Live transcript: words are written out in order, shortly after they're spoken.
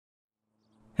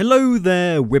Hello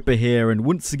there, Wipper here, and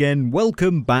once again,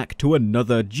 welcome back to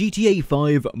another GTA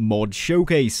 5 mod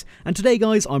showcase. And today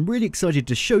guys, I'm really excited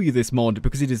to show you this mod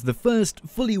because it is the first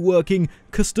fully working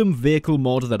custom vehicle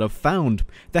mod that I've found.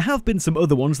 There have been some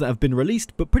other ones that have been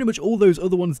released, but pretty much all those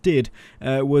other ones did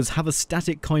was have a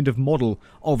static kind of model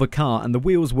of a car, and the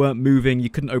wheels weren't moving,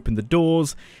 you couldn't open the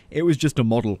doors, it was just a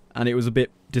model, and it was a bit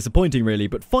disappointing really.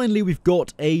 But finally we've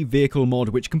got a vehicle mod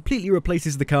which completely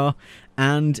replaces the car,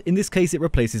 and in this case it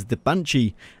replaces the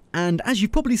Banshee. And as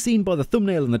you've probably seen by the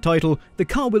thumbnail and the title, the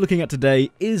car we're looking at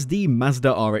today is the Mazda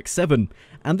RX-7.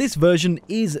 And this version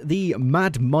is the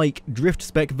Mad Mike drift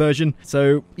spec version.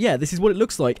 So yeah, this is what it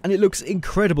looks like, and it looks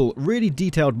incredible. Really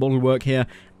detailed model work here.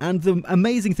 And the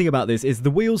amazing thing about this is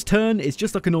the wheels turn, it's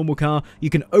just like a normal car. You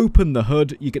can open the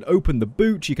hood, you can open the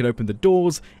boot, you can open the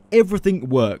doors, everything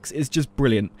works. It's just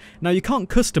brilliant. Now you can't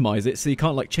customize it, so you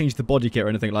can't like change the body kit or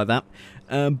anything like that.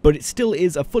 But it still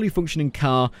is a fully functioning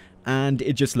car, and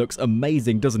it just looks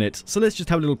amazing, doesn't it? So let's just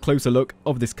have a little closer look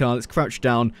of this car. Let's crouch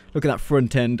down, look at that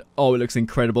front end. Oh, it looks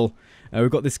incredible.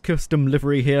 We've got this custom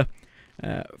livery here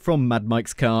from Mad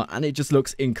Mike's car, and it just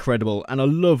looks incredible. And I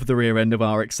love the rear end of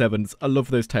RX-7s. I love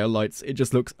those tail lights. It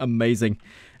just looks amazing.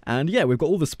 And yeah, we've got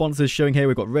all the sponsors showing here.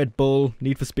 We've got Red Bull,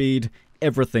 Need for Speed,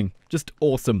 everything. Just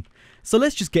awesome. So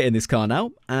let's just get in this car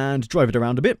now and drive it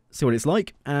around a bit, see what it's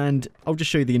like. And I'll just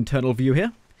show you the internal view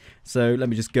here. So let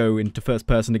me just go into first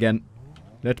person again.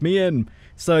 Let me in.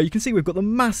 So you can see we've got the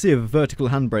massive vertical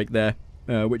handbrake there,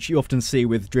 which you often see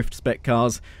with drift spec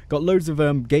cars. Got loads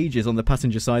of gauges on the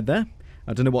passenger side there.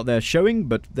 I don't know what they're showing,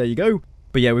 but there you go.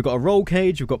 But yeah, we've got a roll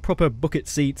cage, we've got proper bucket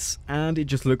seats, and it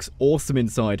just looks awesome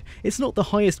inside. It's not the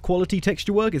highest quality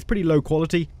texture work, it's pretty low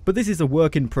quality, but this is a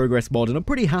work in progress mod, and I'm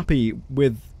pretty happy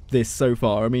with this so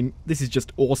far. I mean, this is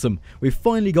just awesome. We've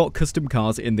finally got custom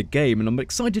cars in the game, and I'm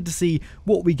excited to see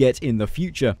what we get in the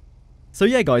future. So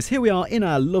yeah guys, here we are in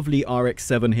our lovely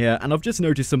RX-7 here, and I've just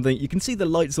noticed something. You can see the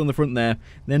lights on the front there,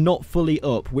 they're not fully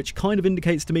up, which kind of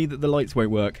indicates to me that the lights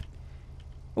won't work.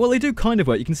 Well, they do kind of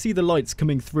work. You can see the lights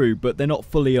coming through, but they're not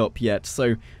fully up yet.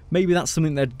 So maybe that's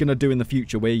something they're going to do in the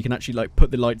future, where you can actually like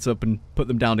put the lights up and put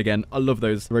them down again. I love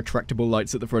those retractable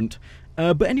lights at the front.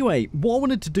 But anyway, what I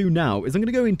wanted to do now is I'm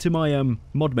going to go into my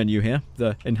mod menu here,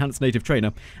 the Enhanced Native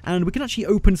Trainer, and we can actually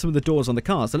open some of the doors on the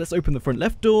car. So let's open the front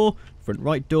left door, front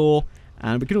right door,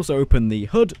 and we can also open the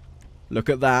hood. Look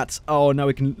at that. Oh, now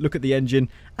we can look at the engine,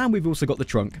 and we've also got the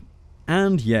trunk.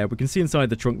 And yeah, we can see inside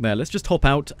the trunk there. Let's just hop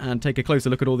out and take a closer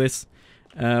look at all this.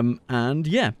 And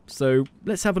yeah, so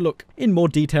let's have a look in more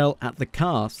detail at the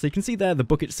car. So you can see there the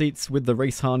bucket seats with the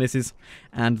race harnesses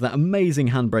and that amazing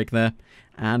handbrake there.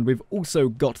 And we've also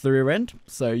got the rear end,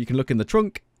 so you can look in the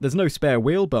trunk. There's no spare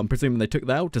wheel, but I'm presuming they took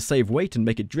that out to save weight and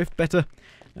make it drift better.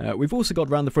 We've also got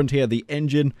around the front here the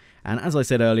engine, and as I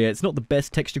said earlier, it's not the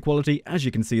best texture quality, as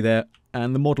you can see there,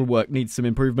 and the model work needs some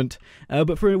improvement.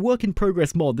 But for a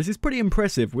work-in-progress mod, this is pretty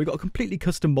impressive. We've got a completely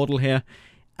custom model here,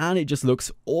 and it just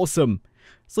looks awesome.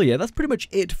 So yeah, that's pretty much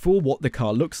it for what the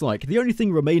car looks like. The only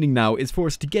thing remaining now is for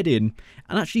us to get in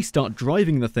and actually start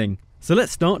driving the thing. So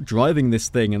let's start driving this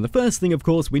thing, and the first thing, of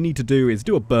course, we need to do is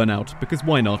do a burnout, because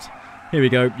why not? Here we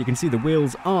go, you can see the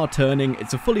wheels are turning,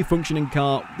 it's a fully functioning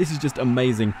car, this is just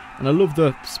amazing, and I love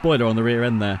the spoiler on the rear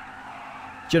end there,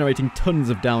 generating tons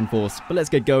of downforce. But let's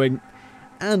get going,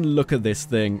 and look at this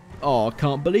thing. Oh, I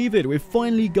can't believe it, we've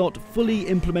finally got fully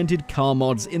implemented car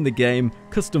mods in the game,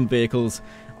 custom vehicles.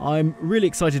 I'm really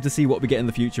excited to see what we get in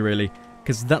the future really,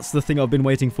 because that's the thing I've been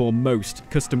waiting for most,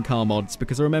 custom car mods.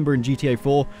 Because I remember in GTA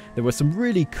 4 there were some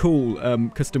really cool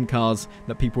custom cars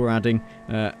that people were adding.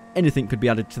 Anything could be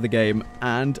added to the game.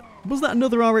 And was that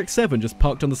another RX-7 just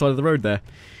parked on the side of the road there?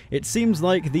 It seems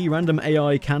like the random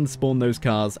AI can spawn those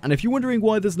cars, and if you're wondering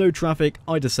why there's no traffic,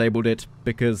 I disabled it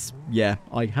because yeah,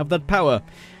 I have that power.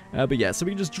 But yeah, so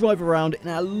we can just drive around in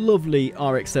our lovely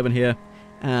RX-7 here,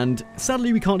 and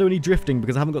sadly we can't do any drifting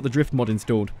because I haven't got the drift mod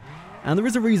installed. And there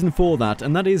is a reason for that,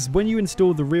 and that is when you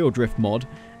install the real drift mod,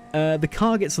 the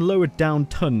car gets lowered down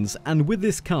tons, and with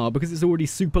this car, because it's already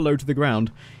super low to the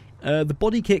ground, the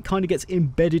body kit kind of gets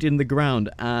embedded in the ground,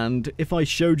 and if I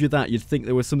showed you that, you'd think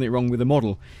there was something wrong with the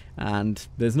model, and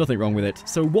there's nothing wrong with it.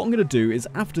 So what I'm going to do is,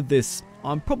 after this,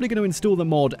 I'm probably going to install the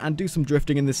mod and do some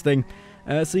drifting in this thing,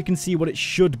 so you can see what it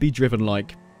should be driven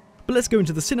like. But let's go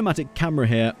into the cinematic camera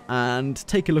here, and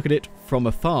take a look at it from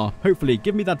afar. Hopefully,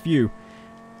 give me that view.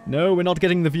 No, we're not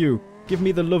getting the view. Give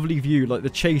me the lovely view, like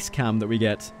the chase cam that we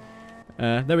get.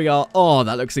 There we are. Oh,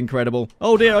 that looks incredible.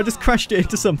 Oh dear, I just crashed it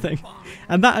into something.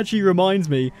 And that actually reminds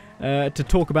me to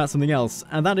talk about something else.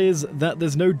 And that is that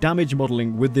there's no damage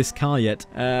modeling with this car yet,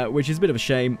 which is a bit of a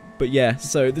shame. But yeah,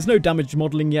 so there's no damage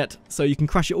modeling yet. So you can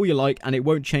crash it all you like and it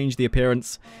won't change the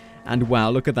appearance. And wow,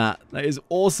 look at that. That is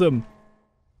awesome.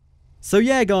 So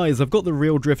yeah guys, I've got the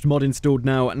Real Drift mod installed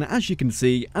now, and as you can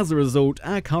see, as a result,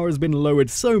 our car has been lowered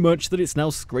so much that it's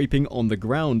now scraping on the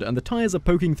ground, and the tyres are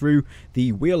poking through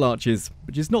the wheel arches,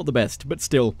 which is not the best, but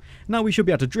still. Now we should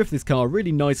be able to drift this car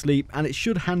really nicely, and it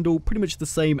should handle pretty much the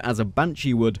same as a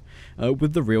Banshee would,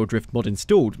 with the Real Drift mod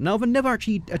installed. Now I've never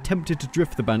actually attempted to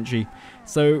drift the Banshee,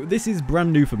 so this is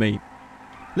brand new for me.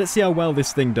 Let's see how well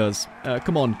this thing does.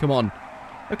 Come on, come on.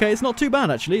 Okay, it's not too bad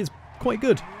actually, it's quite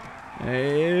good.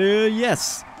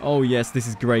 Yes. Oh yes, this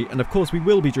is great. And of course we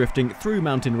will be drifting through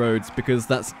mountain roads because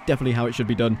that's definitely how it should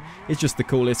be done. It's just the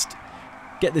coolest.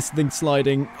 Get this thing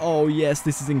sliding. Oh yes,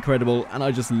 this is incredible. And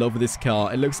I just love this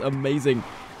car. It looks amazing.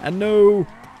 And no,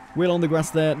 wheel on the grass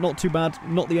there. Not too bad.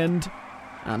 Not the end.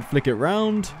 And flick it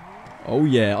round. Oh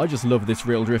yeah, I just love this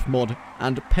Real Drift mod.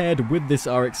 And paired with this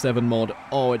RX-7 mod,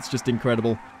 oh, it's just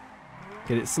incredible.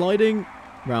 Get it sliding.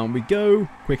 Round we go.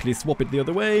 Quickly swap it the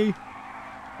other way.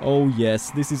 Oh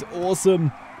yes, this is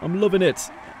awesome. I'm loving it.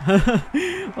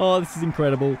 Oh, this is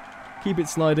incredible. Keep it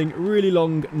sliding. Really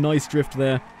long, nice drift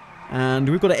there. And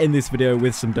we've got to end this video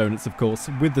with some donuts, of course,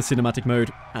 with the cinematic mode.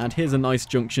 And here's a nice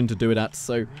junction to do it at.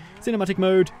 So, cinematic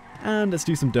mode, and let's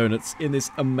do some donuts in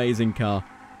this amazing car.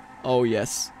 Oh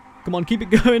yes. Come on, keep it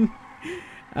going.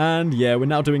 And yeah, we're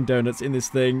now doing donuts in this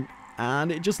thing.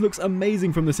 And it just looks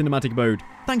amazing from the cinematic mode.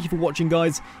 Thank you for watching,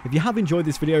 guys. If you have enjoyed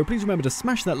this video, please remember to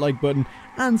smash that like button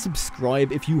and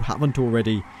subscribe if you haven't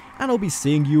already. And I'll be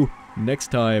seeing you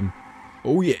next time.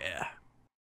 Oh yeah.